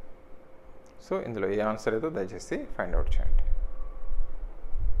 సో ఇందులో ఏ ఆన్సర్ ఏదో దయచేసి ఫైండ్ అవుట్ చేయండి.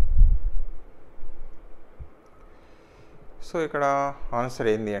 సో ఇక్కడ ఆన్సర్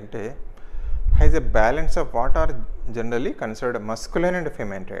ఏంది అంటే, has a balance of what are generally considered masculine and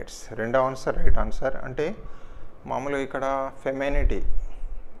famine ట్రైట్స్. రెండో ఆన్సర్ రైట్ ఆన్సర్. అంటే మామూలుగా ఇక్కడ ఫెమైనిటీ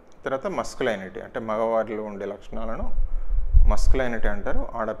తర్వాత మస్కులైనిటీ, అంటే మగవారిలో ఉండే లక్షణాలను మస్కులైనిటీ అంటారు,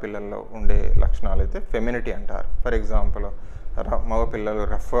 ఆడపిల్లల్లో ఉండే లక్షణాలు అయితే ఫెమినిటీ అంటారు. ఫర్ ఎగ్జాంపుల్ మగపిల్లలు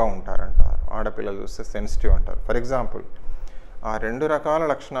రఫ్గా ఉంటారంటారు, ఆడపిల్లలు చూస్తే సెన్సిటివ్ అంటారు. ఫర్ ఎగ్జాంపుల్ ఆ రెండు రకాల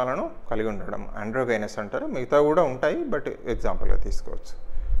లక్షణాలను కలిగి ఉండడం ఆండ్రోగైనస్ అంటారు. మిగతా కూడా ఉంటాయి, బట్ ఎగ్జాంపుల్గా తీసుకోవచ్చు.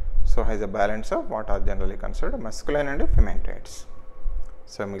 So has a balance of what are generally considered masculine and famine ట్రైట్స్.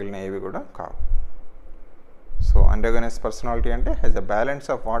 So మిగిలిన ఏవి కూడా కావు. సో ఆండ్రోగైనస్ పర్సనాలిటీ అంటే has a balance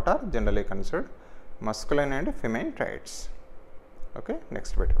of what are generally considered masculine and famine ట్రైట్స్. Okay,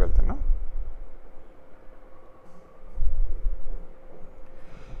 next పెట్టుకు వెళ్తున్నాం.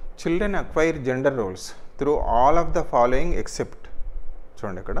 Children acquire gender roles through all of the following except.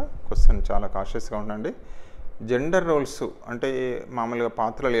 చూడండి ఇక్కడ question చాలా కాషియస్గా ఉండండి. జెండర్ రోల్స్ అంటే మామూలుగా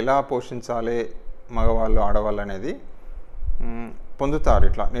పాత్రలు ఎలా పోషించాలి మగవాళ్ళు ఆడవాళ్ళు అనేది పొందుతారు,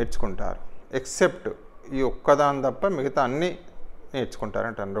 ఇట్లా నేర్చుకుంటారు. ఎక్సెప్ట్ ఈ ఒక్కదాని తప్ప మిగతా అన్నీ నేర్చుకుంటారు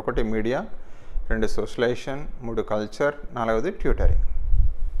అంటారు. ఒకటి మీడియా, రెండు సోషలైజేషన్, మూడు కల్చర్, నాలుగవది ట్యూటరింగ్.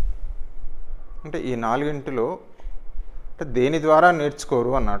 అంటే ఈ నాలుగింటిలో అంటే దేని ద్వారా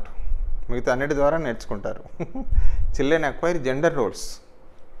నేర్చుకోరు అన్నట్టు, మిగతా అన్నిటి ద్వారా నేర్చుకుంటారు. Children acquire gender roles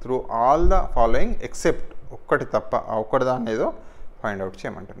through all the following except, ఒక్కటి తప్ప ఆ ఒక్కటి దాన్ని ఏదో ఫైండ్ అవుట్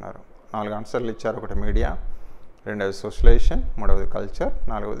చేయమంటున్నారు. 4 ఆన్సర్లు ఇచ్చారు. ఒకటి మీడియా, రెండవది సోషలైజేషన్, మూడవది కల్చర్,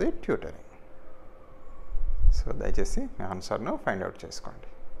 నాలుగవది ట్యూటరింగ్. సో దయచేసి మీ ఆన్సర్ను ఫైండ్ అవుట్ చేసుకోండి.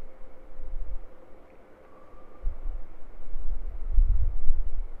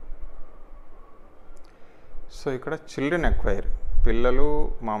 సో ఇక్కడ చిల్డ్రన్ అక్వైర్, పిల్లలు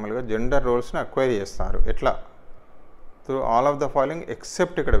మామూలుగా జెండర్ రోల్స్ని అక్వైర్ చేస్తారు. ఎట్లా? Through all of the following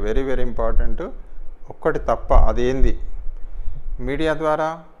except, ఇక్కడ వెరీ వెరీ ఇంపార్టెంట్, ఒక్కటి తప్ప. అదేంది? మీడియా ద్వారా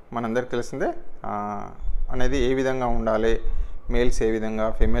మనందరికి తెలిసిందే అనేది ఏ విధంగా ఉండాలి, మేల్స్ ఏ విధంగా,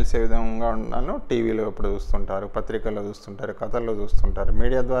 ఫీమేల్స్ ఏ విధంగా ఉండాలో టీవీలో ఇప్పుడు చూస్తుంటారు, పత్రికల్లో చూస్తుంటారు, కథల్లో చూస్తుంటారు,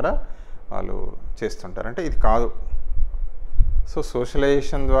 మీడియా ద్వారా వాళ్ళు చేస్తుంటారు. అంటే ఇది కాదు. సో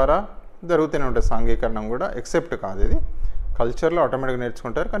సోషలైజేషన్ ద్వారా జరుగుతూనే ఉంటుంది సాంఘీకరణం కూడా, ఎక్సెప్ట్ కాదు. ఇది కల్చర్లో ఆటోమేటిక్గా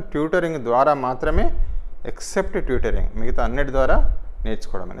నేర్చుకుంటారు, కానీ ట్యూటరింగ్ ద్వారా మాత్రమే, ఎక్సెప్ట్ ట్యూటరింగ్, మిగతా అన్నిటి ద్వారా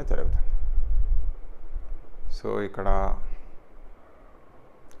నేర్చుకోవడం అనేది జరుగుతుంది. సో ఇక్కడ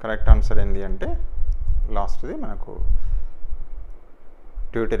కరెక్ట్ ఆన్సర్ ఏంటి అంటే లాస్ట్ది మనకు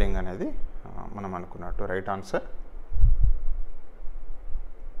ట్యూటరింగ్ అనేది మనం అనుకున్నట్టు రైట్ ఆన్సర్.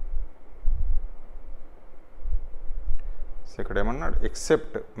 సో ఇక్కడ ఏమన్నాడు?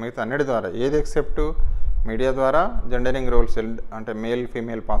 ఎక్సెప్ట్, మిగతా అన్నిటి ద్వారా. ఏది ఎక్సెప్ట్? మీడియా ద్వారా జెండరింగ్ రోల్స్ అంటే మేల్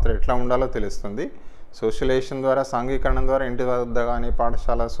ఫీమేల్ పాత్ర ఎట్లా ఉండాలో తెలుస్తుంది. సోషలైజేషన్ ద్వారా, సాంఘీకరణం ద్వారా ఇంటి వద్ద కానీ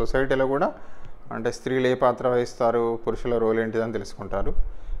పాఠశాల సొసైటీలో కూడా అంటే స్త్రీలు ఏ పాత్ర వహిస్తారు, పురుషుల రోల్ ఏంటిదని తెలుసుకుంటారు.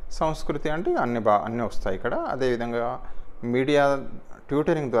 సంస్కృతి అంటే అన్నీ వస్తాయి ఇక్కడ. అదేవిధంగా మీడియా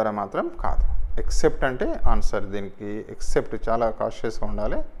ట్యూటరింగ్ ద్వారా మాత్రం కాదు. ఎక్సెప్ట్ అంటే ఆన్సర్ దీనికి, ఎక్సెప్ట్ చాలా కాషియస్గా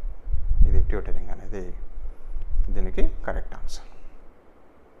ఉండాలి. ఇది ట్యూటరింగ్ అనేది దీనికి కరెక్ట్ ఆన్సర్.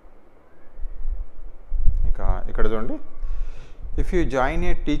 ఇక ఇక్కడ చూడండి, if you join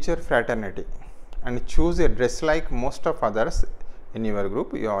a teacher fraternity and choose a dress like most of others in your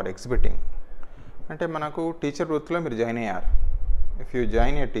group, you are exhibiting. అంటే మనకు టీచర్ వృత్తిలో మీరు జాయిన్ అయ్యారు. If you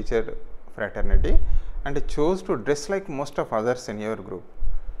join a teacher fraternity and choose to dress like most of others in your group.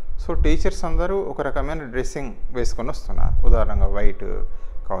 So teachers అందరూ ఒక రకమైన dressing వేసుకొని వస్తున్నారు. ఉదాహరణగా వైట్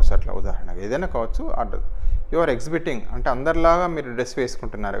కావచ్చు, అట్లా ఉదాహరణగా ఏదైనా కావచ్చు. యు ఆర్ ఎగ్జిబిటింగ్ అంటే అందరిలాగా మీరు డ్రెస్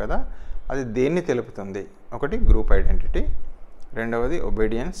వేసుకుంటున్నారు కదా, అది దేన్ని తెలుపుతుంది? ఒకటి గ్రూప్ ఐడెంటిటీ, రెండవది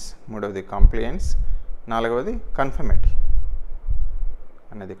ఒబీడియన్స్, మూడవది కంప్లైయన్స్, నాలుగవది కన్ఫర్మిటీ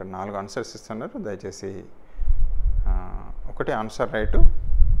అనేది. ఇక్కడ 4 ఆన్సర్స్ ఇస్తున్నారు. దయచేసి ఒకటి ఆన్సర్ రైటు,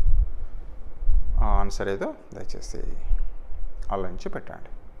 ఆ ఆన్సర్ ఏదో దయచేసి ఆలోచించి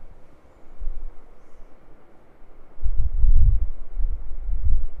పెట్టండి.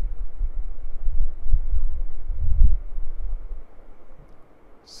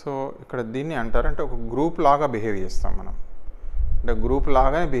 సో ఇక్కడ దీన్ని అంటారంటే ఒక గ్రూప్ లాగా బిహేవ్ చేస్తాం మనం. అంటే గ్రూప్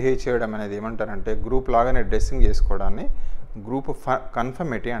లాగానే బిహేవ్ చేయడం అనేది ఏమంటారంటే, గ్రూప్ లాగానే డ్రెస్సింగ్ చేసుకోవడాన్ని గ్రూప్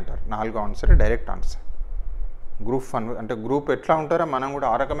కన్ఫర్మిటీ అంటారు. 4 ఆన్సర్ డైరెక్ట్ ఆన్సర్. గ్రూప్ అంటే గ్రూప్ ఎట్లా ఉంటారో మనం కూడా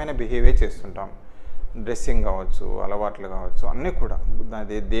ఆ రకమైన బిహేవియర్ చేస్తుంటాం. డ్రెస్సింగ్ కావచ్చు, అలవాట్లు కావచ్చు, అన్నీ కూడా.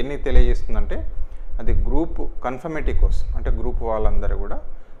 అది దేన్ని తెలియజేస్తుందంటే అది గ్రూప్ కన్ఫర్మిటీ కోసం, అంటే గ్రూప్ వాళ్ళందరూ కూడా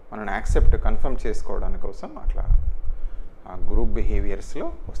మనల్ని యాక్సెప్ట్ కన్ఫర్మ్ చేసుకోవడానికి కోసం అట్లా ఆ గ్రూప్ బిహేవియర్స్లో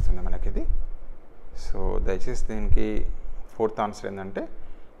వస్తుంది మనకి ఇది. సో దయచేసి దీనికి 4th ఆన్సర్ ఏంటంటే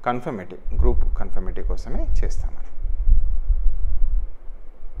కన్ఫర్మిటీ, గ్రూప్ కన్ఫర్మిటీ కోసమే చేస్తామని.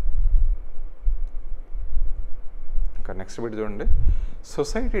 ఇంకా నెక్స్ట్ బిట్ చూడండి,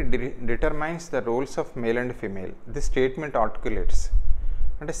 society determines the roles of male and female, the statement ఆర్టికులేట్స్.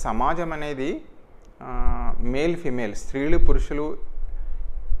 అంటే సమాజం అనేది మేల్ ఫీమేల్, స్త్రీలు పురుషులు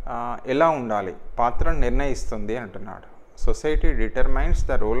ఎలా ఉండాలి పాత్రను నిర్ణయిస్తుంది అంటున్నాడు. Society determines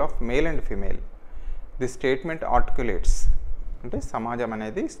the role of male and female, the statement ఆర్టికులేట్స్. అంటే సమాజం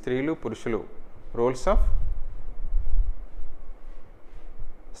అనేది స్త్రీలు పురుషులు రోల్స్ ఆఫ్,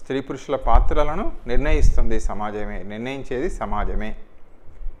 స్త్రీ పురుషుల పాత్రలను నిర్ణయిస్తుంది సమాజమే, నిర్ణయించేది సమాజమే.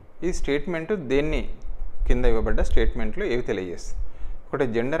 ఈ స్టేట్మెంటు దేన్ని కింద ఇవ్వబడ్డ స్టేట్మెంట్లు ఏవి తెలియజేస్తుంది? ఒకటి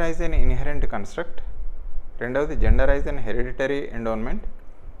జెండరైజ్ అండ్ ఇన్హెరెంట్ కన్స్ట్రక్ట్, రెండవది జెండరైజ్ and hereditary endowment,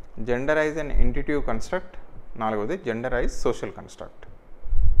 జెండరైజ్ and ఇంటిట్యూవ్ construct, నాలుగవది జెండరైజ్ సోషల్ కన్స్ట్రక్ట్.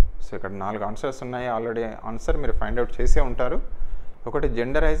 సో ఇక్కడ 4 ఆన్సర్స్ ఉన్నాయి. ఆల్రెడీ ఆన్సర్ మీరు ఫైండ్ అవుట్ చేసే ఉంటారు. ఒకటి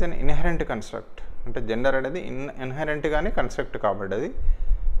జెండరైజ్ అండ్ ఇన్హెరెంట్ కన్స్ట్రక్ట్, అంటే జెండర్ అనేది ఇన్హెరెంట్గానే కన్స్ట్రక్ట్ కాబడ్డది.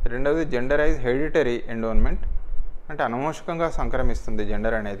 రెండవది జెండరైజ్ హెరిడిటరీ ఎండోన్మెంట్, అంటే అనువంశికంగా సంక్రమిస్తుంది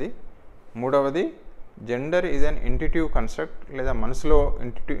జెండర్ అనేది. మూడవది జెండర్ ఈజ్ అన్ ఇంటిట్యూవ్ కన్స్ట్రక్ట్, లేదా మనసులో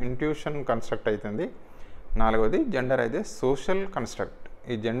ఇంట్యూషన్ కన్స్ట్రక్ట్ అవుతుంది. నాలుగవది జెండర్ అయితే సోషల్ కన్స్ట్రక్ట్,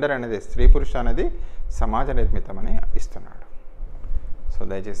 ఈ జెండర్ అనేది స్త్రీ పురుష అనేది సమాజ నిర్మితమని ఇస్తున్నాడు. సో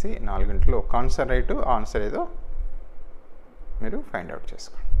దయచేసి 4 ఒక ఆన్సర్ రైటు, ఆ ఆన్సర్ ఏదో మీరు ఫైండ్ అవుట్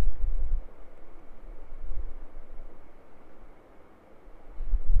చేసుకోండి.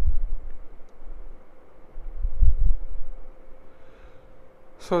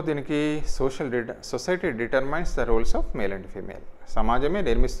 సో దీనికి society determines the roles of male and female, సమాజమే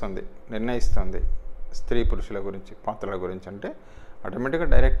నిర్ణయిస్తుంది స్త్రీ పురుషుల గురించి, పాత్రల గురించి. అంటే ఆటోమేటిక్గా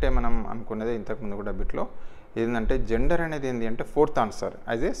డైరెక్టే మనం అనుకునేది ఇంతకుముందు కూడా బిట్లో ఏంటంటే జెండర్ అనేది ఏంటి అంటే 4th answer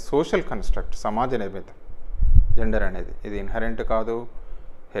as a social construct, సమాజ నిర్మితం జెండర్ అనేది. ఇది ఇన్హరెంట్ కాదు,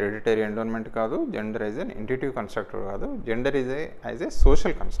 హెరిడిటరీ ఎండోన్మెంట్ కాదు, జెండర్ ఈజ్ ఎన్ ఇంటిటివ్ కన్స్ట్రక్ట్ కాదు, gender as a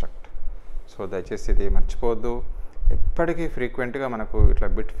social construct. So దయచేసి ఇది మర్చిపోవద్దు. ఎప్పటికీ ఫ్రీక్వెంట్గా మనకు ఇట్లా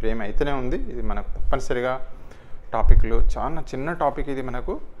బిట్ ఫ్రేమ్ అయితేనే ఉంది. ఇది మనకు తప్పనిసరిగా టాపిక్లో చాలా చిన్న టాపిక్ ఇది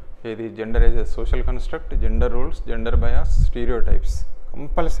మనకు. ఇది gender is a social construct, gender rules, gender bias, stereotypes.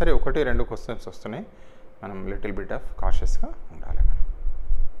 Compulsory 1-2 questions వస్తున్నాయి. మనం లిటిల్ బిట్ ఆఫ్ కాషియస్గా ఉండాలి మనం.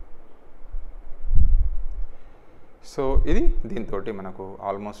 సో ఇది దీంతో మనకు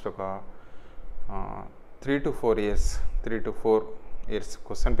ఆల్మోస్ట్ ఒక 3 to 4 ఇయర్స్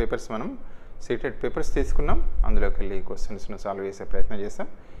క్వశ్చన్ పేపర్స్ మనం సీటెడ్ పేపర్స్ తీసుకున్నాం. అందులోకి వెళ్ళి క్వశ్చన్స్ను సాల్వ్ చేసే ప్రయత్నం చేస్తాం.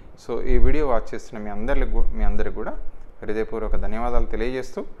 సో ఈ వీడియో వాచ్ చేస్తున్న మీ అందరికి కూడా హృదయపూర్వక ధన్యవాదాలు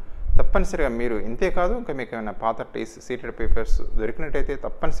తెలియజేస్తూ, తప్పనిసరిగా మీరు ఇంతే కాదు ఇంకా మీకు ఏమైనా పాత సీటెడ్ పేపర్స్ దొరికినట్టయితే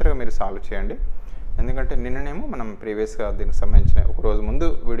తప్పనిసరిగా మీరు సాల్వ్ చేయండి. ఎందుకంటే నిన్ననేమో మనం ప్రీవియస్గా దీనికి సంబంధించిన ఒక రోజు ముందు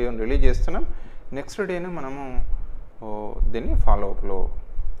వీడియోని రిలీజ్ చేస్తున్నాం. నెక్స్ట్ డేను మనము దీన్ని ఫాలోఅప్లో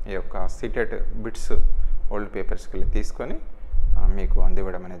ఈ యొక్క సీటెడ్ బిట్స్ ఓల్డ్ పేపర్స్కి వెళ్ళి తీసుకొని మీకు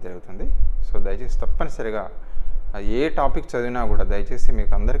అందివ్వడం అనేది జరుగుతుంది. సో దయచేసి తప్పనిసరిగా ఏ టాపిక్ చదివినా కూడా దయచేసి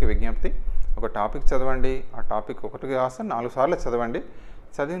మీకు అందరికీ విజ్ఞప్తి, ఒక టాపిక్ చదవండి. ఆ టాపిక్ 1-4 సార్లు చదవండి.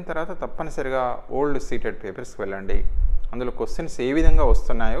 చదివిన తర్వాత తప్పనిసరిగా ఓల్డ్ సీటెడ్ పేపర్స్కి వెళ్ళండి. అందులో క్వశ్చన్స్ ఏ విధంగా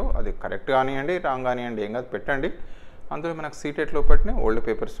వస్తున్నాయో అది కరెక్ట్ కానివ్వండి, రాంగ్ కానివ్వండి, ఏం కాదు పెట్టండి. అందులో మనకు సీటెడ్లో పట్టిన ఓల్డ్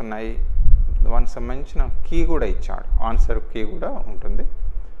పేపర్స్ ఉన్నాయి. దానికి సంబంధించిన కీ కూడా ఇచ్చాడు, ఆన్సర్ కీ కూడా ఉంటుంది.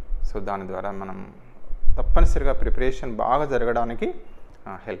 సో దాని ద్వారా మనం తప్పనిసరిగా ప్రిపరేషన్ బాగా జరగడానికి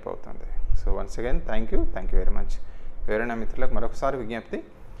హెల్ప్ అవుతుంది. So once again thank you very much. ఎవరైనా మిత్రులకు మరొకసారి విజ్ఞప్తి,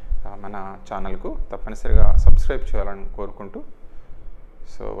 మన ఛానల్కు తప్పనిసరిగా సబ్స్క్రైబ్ చేయాలని కోరుకుంటూ,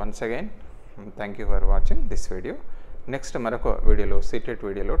 so once again thank you for watching this video. Next మరొక వీడియోలో సీటెడ్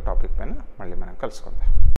వీడియోలో టాపిక్ పైన మళ్ళీ మనం కలుసుకుందాం.